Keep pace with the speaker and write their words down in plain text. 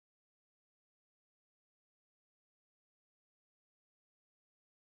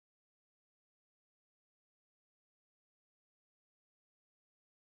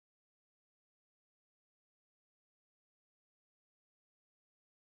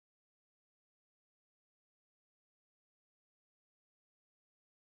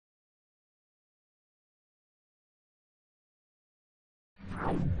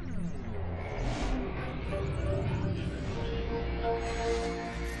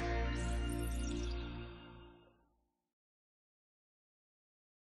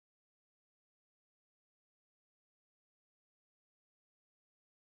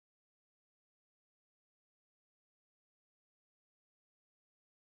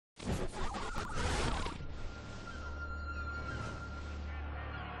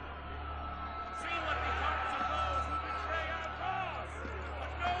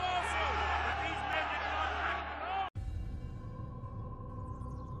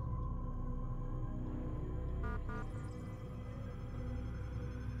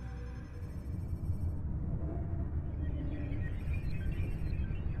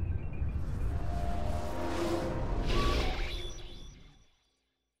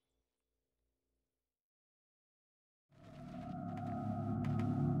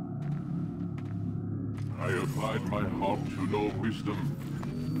applied my heart to know wisdom,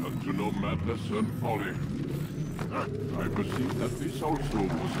 and to know madness and folly. I perceived that this also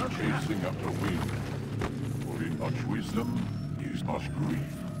was chasing after wind. For in much wisdom is much grief.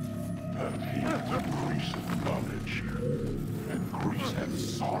 And he increaseth knowledge, increaseth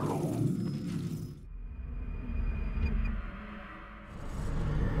sorrow.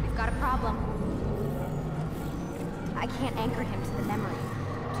 We've got a problem. I can't anchor him to the memory.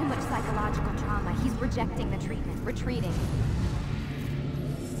 Too much psychological trauma. He's rejecting the treatment, retreating.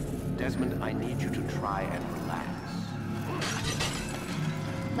 Desmond, I need you to try and relax.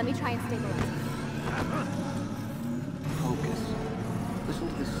 Let me try and stabilize him. Focus. Listen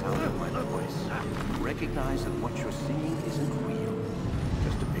to the sound of my voice. Recognize that what you're seeing isn't real.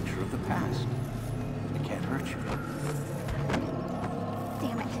 Just a picture of the past. It can't hurt you.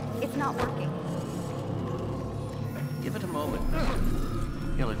 Damn it. It's not working. Give it a moment.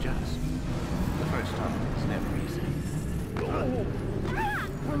 He'll adjust. The first time is never easy.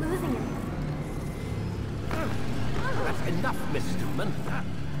 We're losing him. That's enough, Miss Stillman.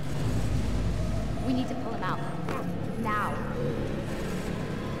 We need to pull him out. Now.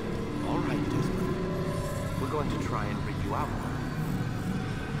 All right, Desmond. We're going to try and bring you out now.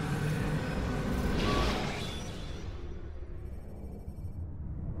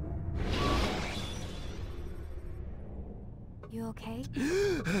 You okay?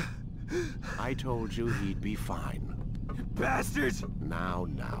 I told you he'd be fine. Bastards! Now,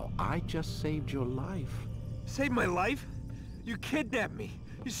 I just saved your life. Saved my life? You kidnapped me.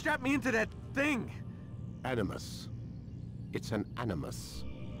 You strapped me into that thing. Animus. It's an animus.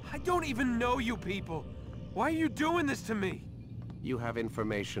 I don't even know you people. Why are you doing this to me? You have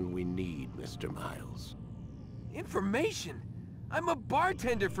information we need, Mr. Miles. Information? I'm a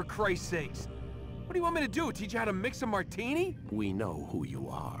bartender, for Christ's sakes. What do you want me to do? Teach you how to mix a martini? We know who you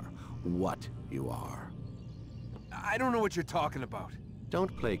are, what you are. I don't know what you're talking about.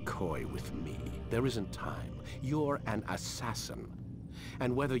 Don't play coy with me. There isn't time. You're an assassin.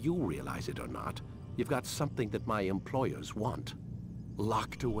 And whether you realize it or not, you've got something that my employers want.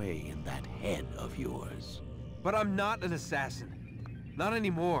 Locked away in that head of yours. But I'm not an assassin. Not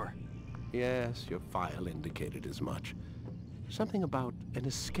anymore. Yes, your file indicated as much. Something about an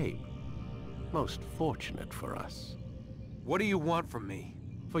escape. Most fortunate for us. What do you want from me?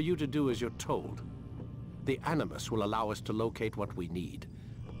 For you to do as you're told. The Animus will allow us to locate what we need.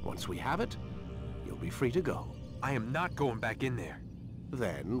 Once we have it, you'll be free to go. I am not going back in there.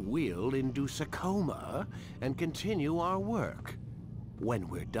 Then we'll induce a coma and continue our work. When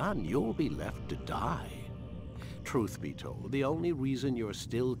we're done, you'll be left to die. Truth be told, the only reason you're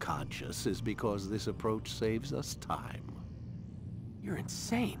still conscious is because this approach saves us time. You're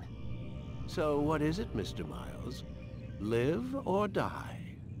insane. So what is it, Mr. Miles? Live or die?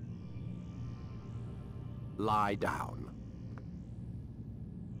 Lie down.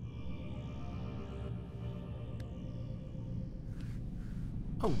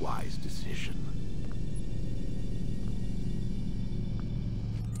 A wise decision.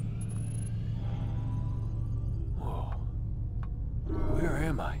 Whoa. Where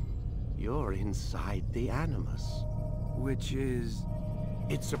am I? You're inside the Animus. Which is...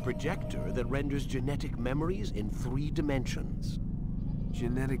 It's a projector that renders genetic memories in 3 dimensions.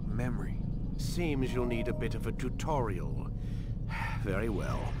 genetic memory. Seems you'll need a bit of a tutorial. Very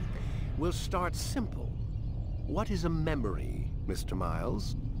well. We'll start simple. What is a memory, Mr.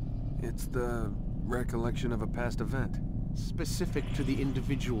 Miles? It's the recollection of a past event. Specific to the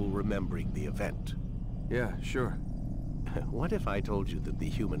individual remembering the event. Yeah, sure. What if I told you that the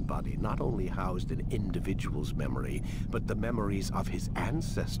human body not only housed an individual's memory, but the memories of his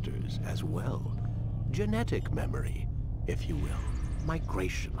ancestors as well? Genetic memory, if you will.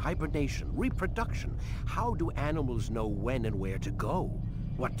 Migration, hibernation, reproduction. How do animals know when and where to go?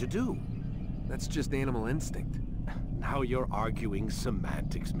 What to do? That's just animal instinct. Now you're arguing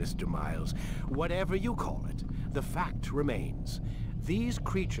semantics, Mr. Miles. Whatever you call it, the fact remains. These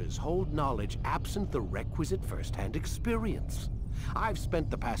creatures hold knowledge absent the requisite first-hand experience. I've spent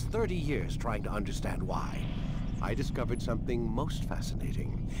the past 30 years trying to understand why. I discovered something most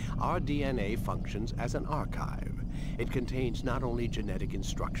fascinating. Our DNA functions as an archive. It contains not only genetic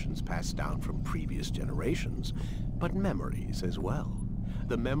instructions passed down from previous generations, but memories as well.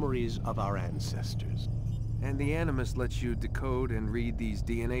 The memories of our ancestors. And the Animus lets you decode and read these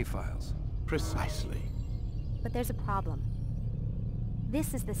DNA files. Precisely. But there's a problem.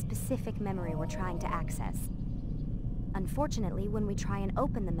 This is the specific memory we're trying to access. Unfortunately, when we try and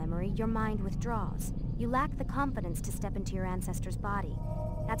open the memory, your mind withdraws. You lack the confidence to step into your ancestor's body.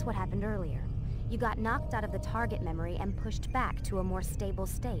 That's what happened earlier. You got knocked out of the target memory and pushed back to a more stable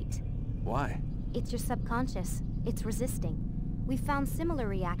state. Why? It's your subconscious. It's resisting. We've found similar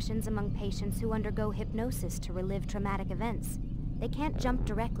reactions among patients who undergo hypnosis to relive traumatic events. They can't jump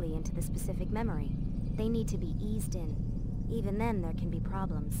directly into the specific memory. They need to be eased in. Even then, there can be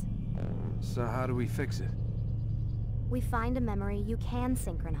problems. So how do we fix it? We find a memory you can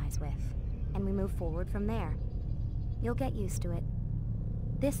synchronize with, and we move forward from there. You'll get used to it.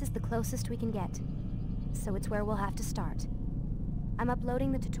 This is the closest we can get, so it's where we'll have to start. I'm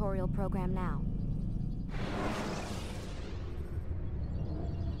uploading the tutorial program now.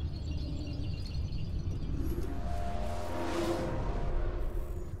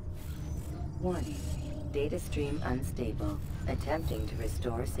 Warning. Data stream unstable. Attempting to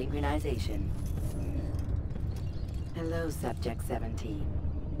restore synchronization. Hello, Subject 17.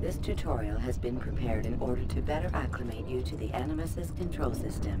 This tutorial has been prepared in order to better acclimate you to the Animus's control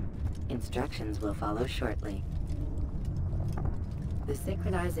system. Instructions will follow shortly. The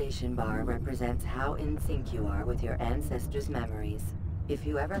synchronization bar represents how in sync you are with your ancestors' memories. If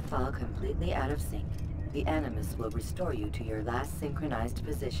you ever fall completely out of sync, the Animus will restore you to your last synchronized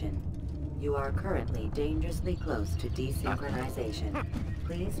position. You are currently dangerously close to desynchronization.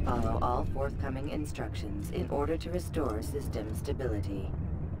 Please follow all forthcoming instructions in order to restore system stability.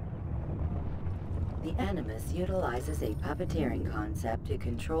 The Animus utilizes a puppeteering concept to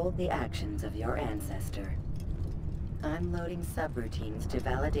control the actions of your ancestor. I'm loading subroutines to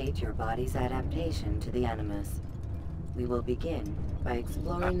validate your body's adaptation to the Animus. We will begin by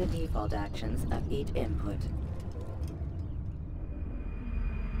exploring the default actions of each input.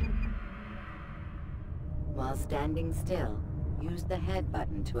 While standing still, use the head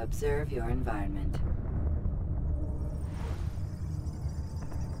button to observe your environment.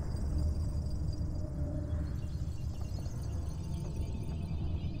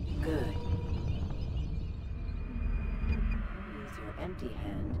 Good. Use your empty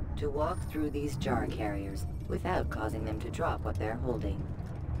hand to walk through these jar carriers without causing them to drop what they're holding.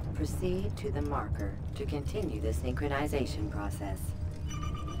 Proceed to the marker to continue the synchronization process.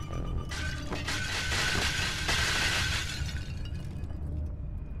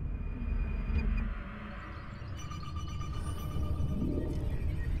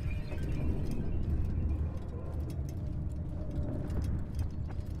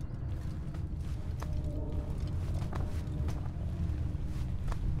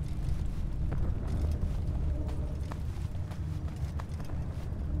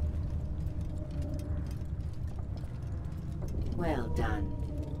 Well done.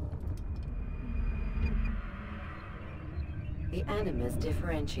 The Animus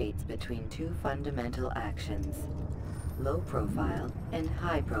differentiates between two fundamental actions: low profile and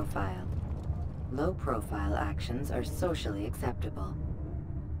high profile. Low profile actions are socially acceptable.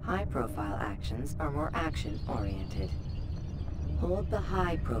 High profile actions are more action-oriented. Hold the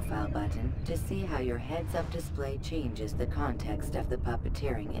high profile button to see how your heads-up display changes the context of the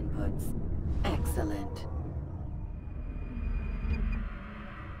puppeteering inputs. Excellent.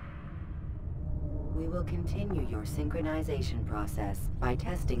 We will continue your synchronization process by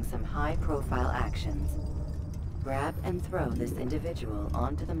testing some high-profile actions. Grab and throw this individual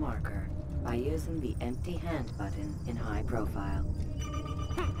onto the marker by using the empty hand button in high profile.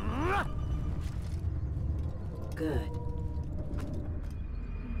 Good.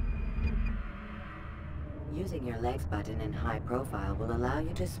 Using your legs button in high profile will allow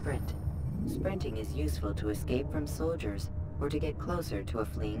you to sprint. Sprinting is useful to escape from soldiers or to get closer to a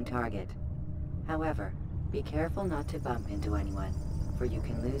fleeing target. However, be careful not to bump into anyone, for you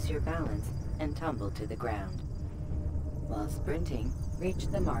can lose your balance and tumble to the ground. While sprinting, reach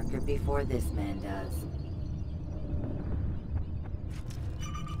the marker before this man does.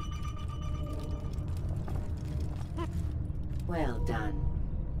 Well done.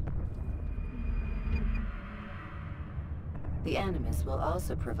 The Animus will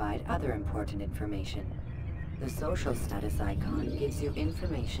also provide other important information. The social status icon gives you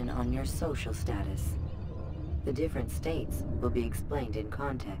information on your social status. The different states will be explained in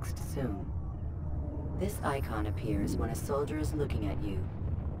context soon. This icon appears when a soldier is looking at you.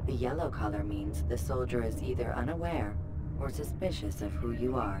 The yellow color means the soldier is either unaware or suspicious of who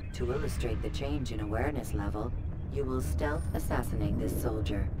you are. To illustrate the change in awareness level, you will stealth assassinate this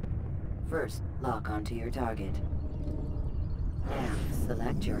soldier. First, lock onto your target. Now,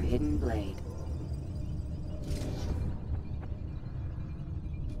 select your hidden blade.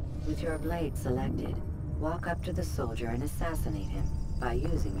 With your blade selected, walk up to the soldier and assassinate him by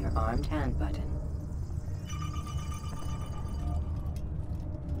using your armed hand button.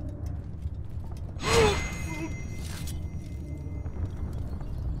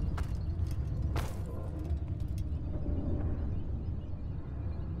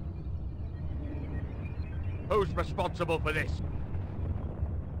 Who's responsible for this?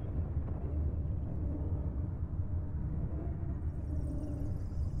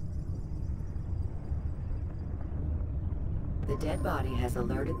 The dead body has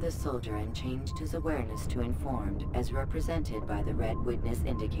alerted the soldier and changed his awareness to informed, as represented by the red witness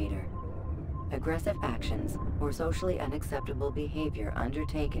indicator. Aggressive actions or socially unacceptable behavior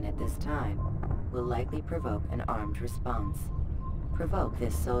undertaken at this time will likely provoke an armed response. Provoke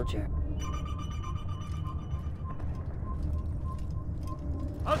this soldier.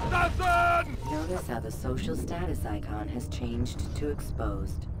 Assassin! Notice how the social status icon has changed to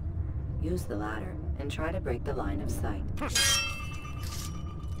exposed. Use the latter and try to break the line of sight.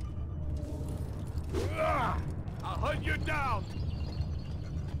 I'll hunt you down!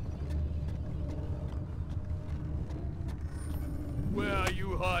 Where are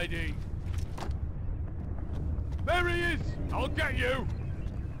you hiding? There he is! I'll get you!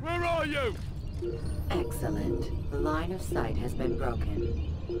 Where are you? Excellent. The line of sight has been broken.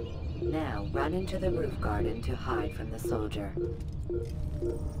 Now run into the roof garden to hide from the soldier.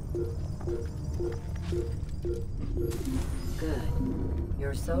 Good.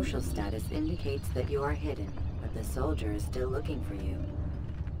 Your social status indicates that you are hidden, but the soldier is still looking for you.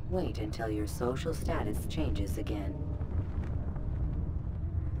 Wait until your social status changes again.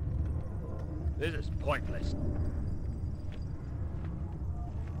 This is pointless.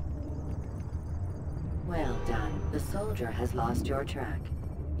 Well done. The soldier has lost your track.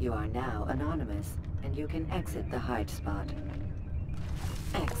 You are now anonymous, and you can exit the hide spot.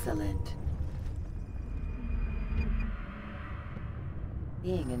 Excellent.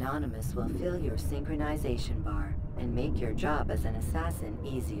 Being anonymous will fill your synchronization bar and make your job as an assassin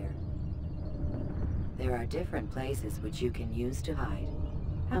easier. There are different places which you can use to hide.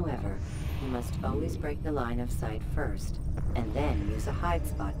 However, you must always break the line of sight first, and then use a hide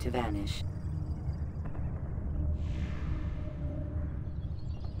spot to vanish.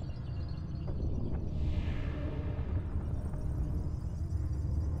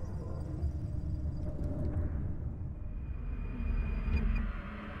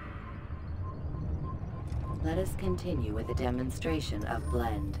 Let us continue with a demonstration of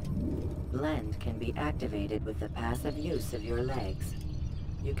Blend. Blend can be activated with the passive use of your legs.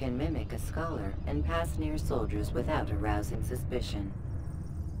 You can mimic a scholar and pass near soldiers without arousing suspicion.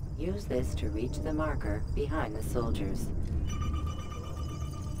 Use this to reach the marker behind the soldiers.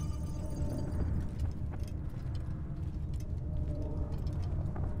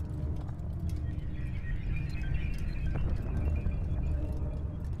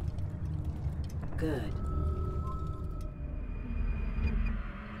 Good.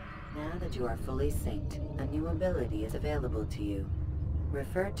 Now that you are fully synced, a new ability is available to you.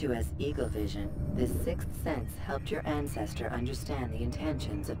 Referred to as Eagle Vision, this sixth sense helped your ancestor understand the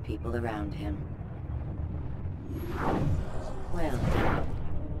intentions of people around him. Well done.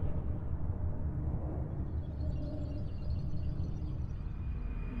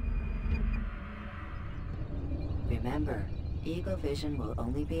 Remember, Eagle Vision will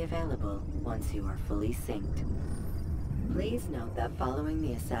only be available once you are fully synced. Please note that following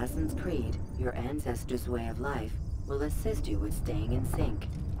the Assassin's Creed, your ancestor's way of life, will assist you with staying in sync.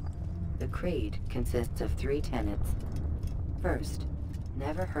 The Creed consists of 3 tenets. First,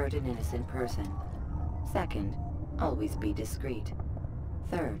 never hurt an innocent person. Second, always be discreet.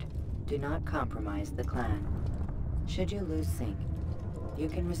 Third, do not compromise the clan. Should you lose sync, you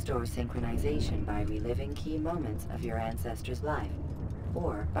can restore synchronization by reliving key moments of your ancestor's life,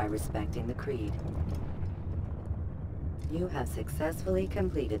 or by respecting the Creed. You have successfully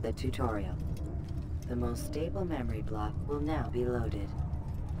completed the tutorial. The most stable memory block will now be loaded.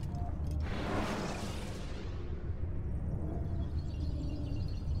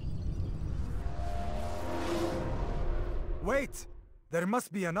 Wait! There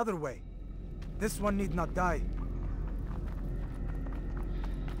must be another way. This one need not die.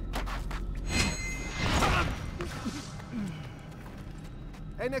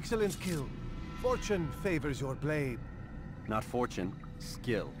 An excellent kill. Fortune favors your blade. Not fortune,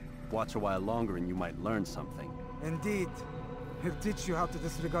 skill. Watch a while longer and you might learn something. Indeed. He'll teach you how to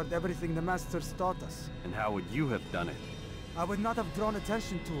disregard everything the Masters taught us. And how would you have done it? I would not have drawn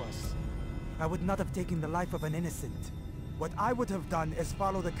attention to us. I would not have taken the life of an innocent. What I would have done is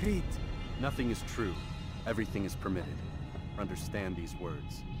follow the Creed. Nothing is true. Everything is permitted. Understand these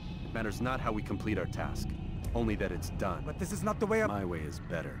words. It matters not how we complete our task, only that it's done. But this is not the way My way is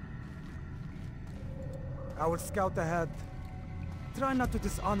better. I will scout ahead. Try not to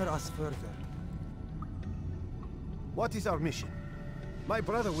dishonor us further. What is our mission? My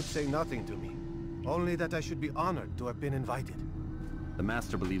brother would say nothing to me. Only that I should be honored to have been invited. The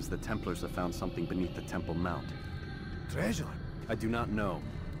Master believes the Templars have found something beneath the Temple Mount. Treasure? I do not know.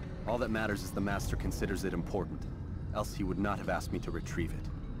 All that matters is the Master considers it important. Else he would not have asked me to retrieve it.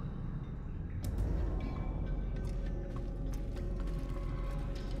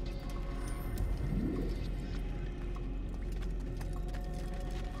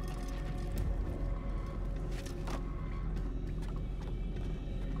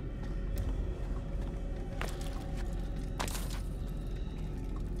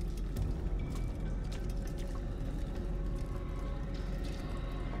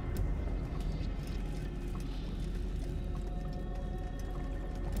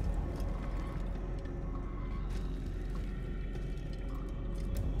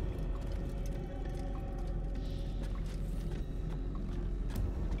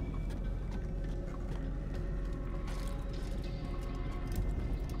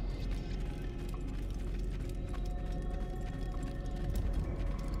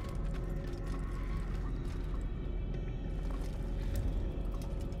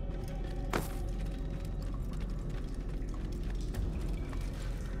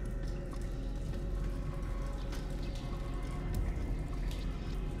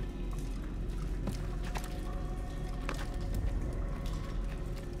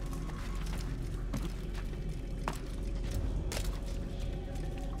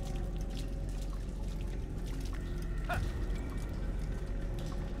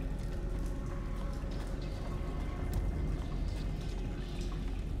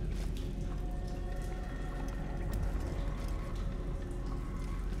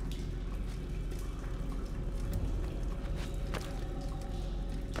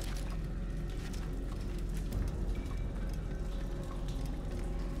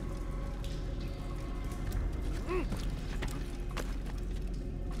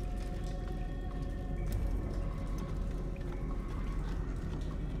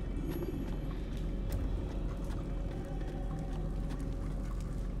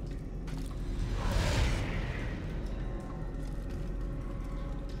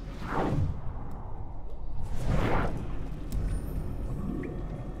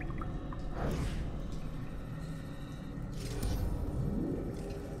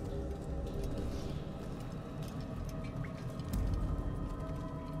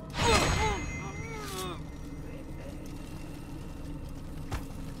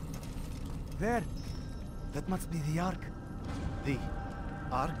 There! That must be the Ark. The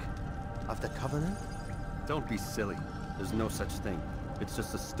Ark of the Covenant? Don't be silly. There's no such thing. It's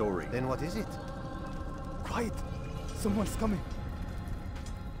just a story. Then what is it? Quiet! Someone's coming.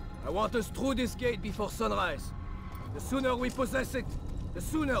 I want us through this gate before sunrise. The sooner we possess it, the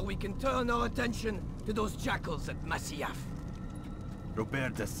sooner we can turn our attention to those jackals at Masyaf.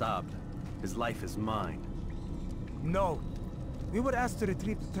 Robert de Sable. His life is mine. No! We were asked to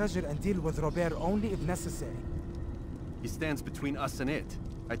retrieve the treasure and deal with Robert only if necessary. He stands between us and it.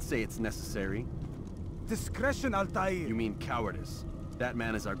 I'd say it's necessary. Discretion, Altair! You mean cowardice. That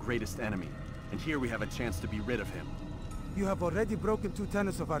man is our greatest enemy, and here we have a chance to be rid of him. You have already broken 2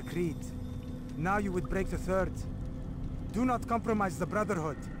 tenets of our creed. Now you would break the 3rd. Do not compromise the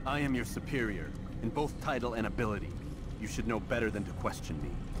Brotherhood. I am your superior, in both title and ability. You should know better than to question me.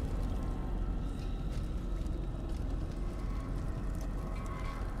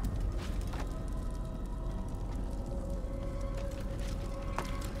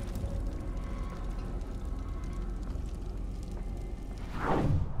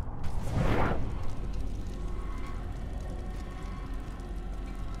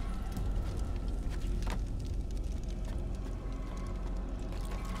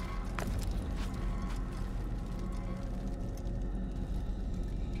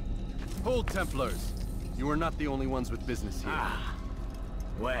 Hold, Templars! You are not the only ones with business here. Ah.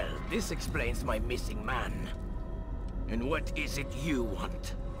 Well, this explains my missing man. And what is it you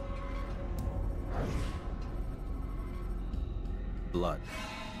want? Blood.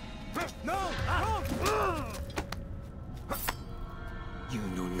 No! You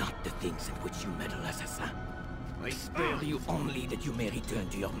know not the things in which you meddle, assassin. I spare you only that you may return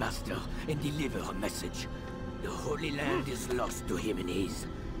to your master and deliver a message. The Holy Land is lost to him and his.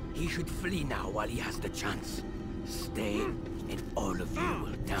 He should flee now while he has the chance. Stay, and all of you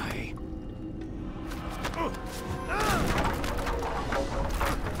will die.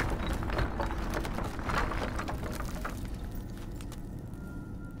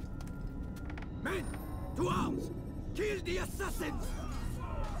 Men, to arms! Kill the assassins!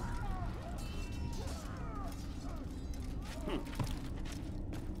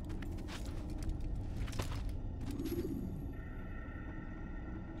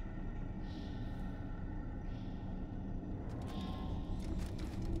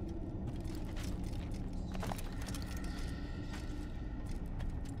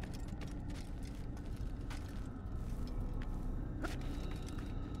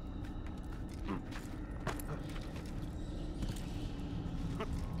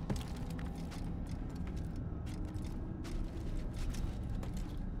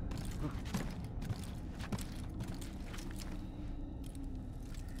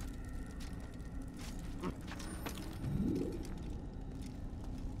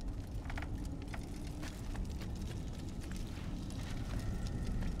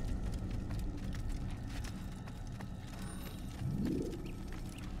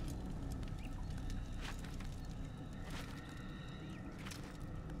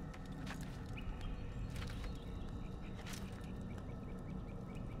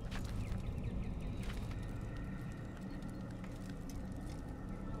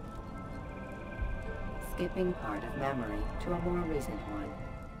 skipping part of memory to a more recent one.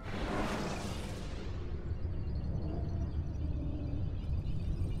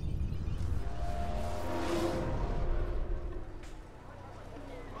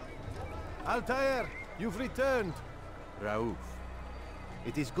 Altair, you've returned. Raouf.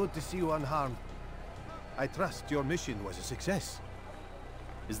 It is good to see you unharmed. I trust your mission was a success.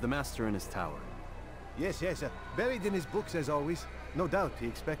 Is the Master in his tower? Yes, buried in his books as always. No doubt he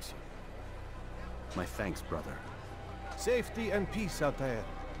expects you. My thanks, brother. Safety and peace, Altair.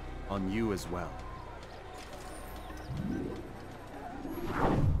 On you as well.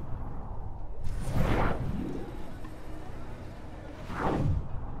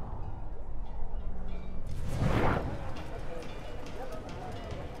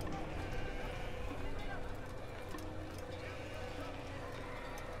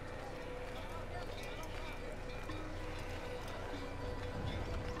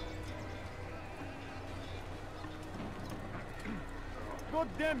 God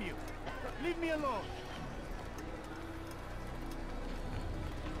damn you! Leave me alone!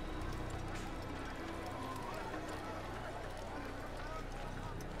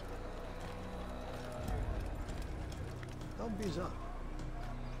 Don't be bizarre.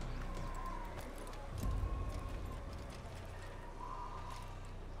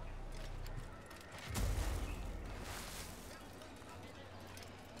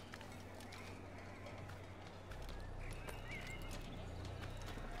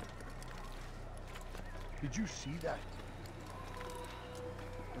 Did you see that?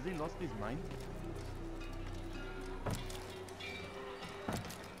 Has he lost his mind?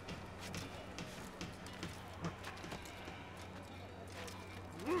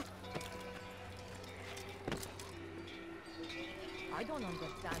 I don't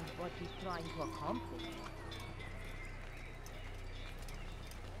understand what he's trying to accomplish.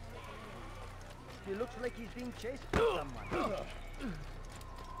 He looks like he's being chased by someone.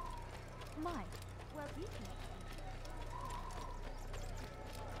 My, well, you can